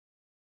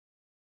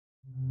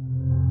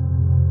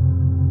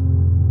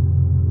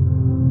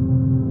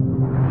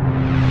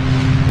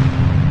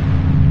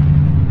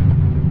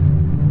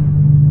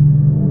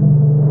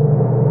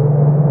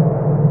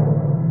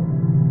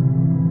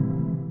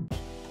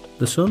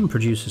The sun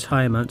produces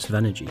high amounts of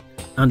energy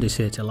and is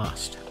here to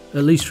last,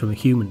 at least from a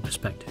human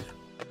perspective.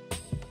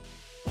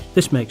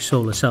 This makes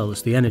solar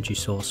cells the energy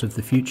source of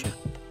the future.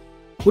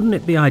 Wouldn't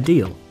it be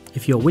ideal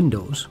if your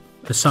windows,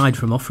 aside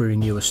from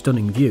offering you a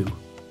stunning view,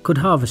 could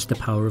harvest the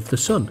power of the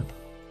sun?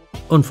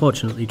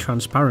 Unfortunately,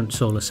 transparent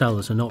solar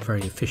cells are not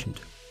very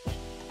efficient.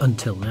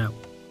 Until now.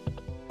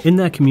 In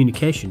their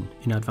communication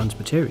in Advanced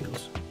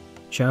Materials,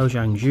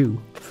 Xiaozhang Zhu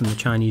from the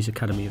Chinese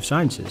Academy of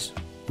Sciences,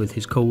 with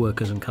his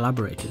co-workers and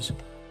collaborators,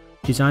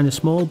 design a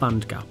small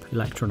bandgap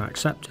electron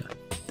acceptor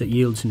that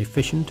yields an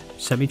efficient,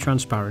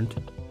 semi-transparent,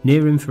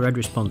 near-infrared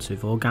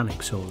responsive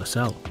organic solar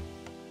cell.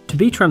 To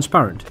be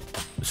transparent,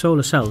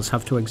 solar cells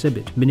have to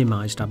exhibit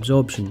minimised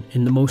absorption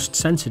in the most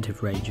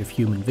sensitive range of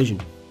human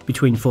vision,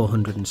 between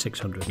 400 and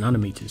 600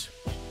 nanometers.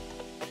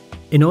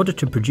 In order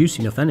to produce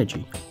enough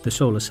energy, the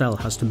solar cell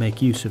has to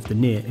make use of the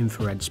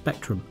near-infrared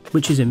spectrum,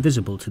 which is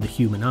invisible to the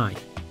human eye.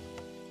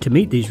 To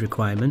meet these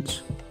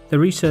requirements, the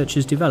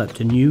researchers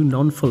developed a new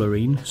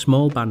non-fullerene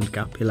small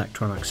bandgap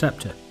electron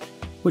acceptor,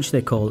 which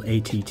they call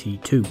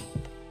ATT2.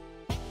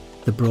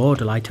 The broad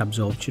light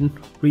absorption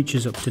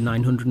reaches up to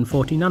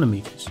 940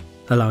 nanometers,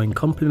 allowing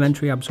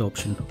complementary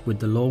absorption with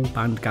the low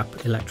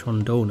bandgap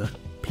electron donor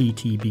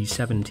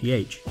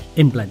PTB70H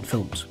in blend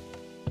films.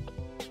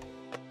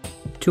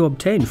 To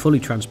obtain fully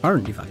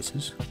transparent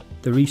devices,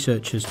 the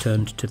researchers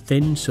turned to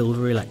thin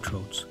silver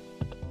electrodes.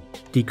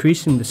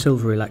 Decreasing the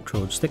silver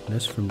electrode's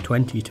thickness from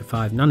 20 to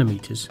 5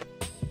 nanometers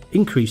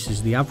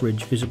increases the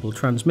average visible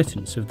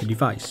transmittance of the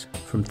device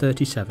from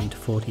 37 to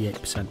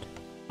 48%.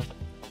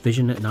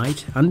 Vision at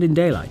night and in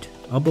daylight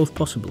are both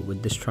possible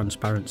with this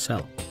transparent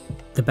cell.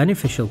 The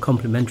beneficial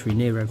complementary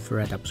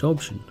near-infrared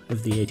absorption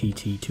of the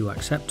ATT2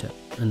 acceptor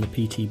and the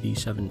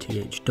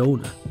PTB70H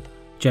donor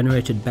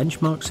generated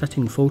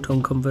benchmark-setting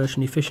photon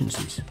conversion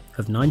efficiencies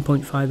of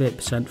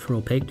 9.58% for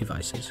opaque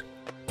devices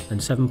and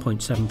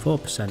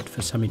 7.74%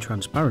 for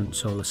semi-transparent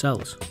solar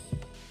cells.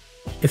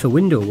 If a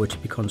window were to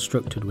be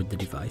constructed with the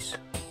device,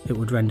 it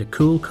would render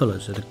cool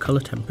colours at a colour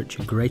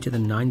temperature greater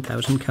than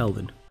 9000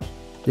 Kelvin.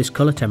 This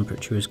colour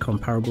temperature is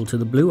comparable to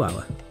the blue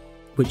hour,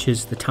 which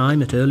is the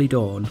time at early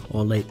dawn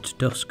or late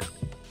dusk.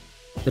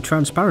 The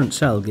transparent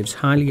cell gives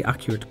highly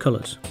accurate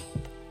colours,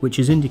 which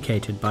is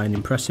indicated by an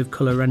impressive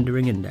colour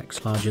rendering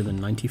index larger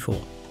than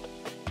 94.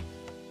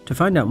 To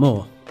find out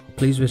more,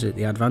 please visit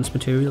the Advanced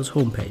Materials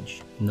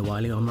homepage in the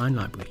Wiley Online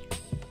Library.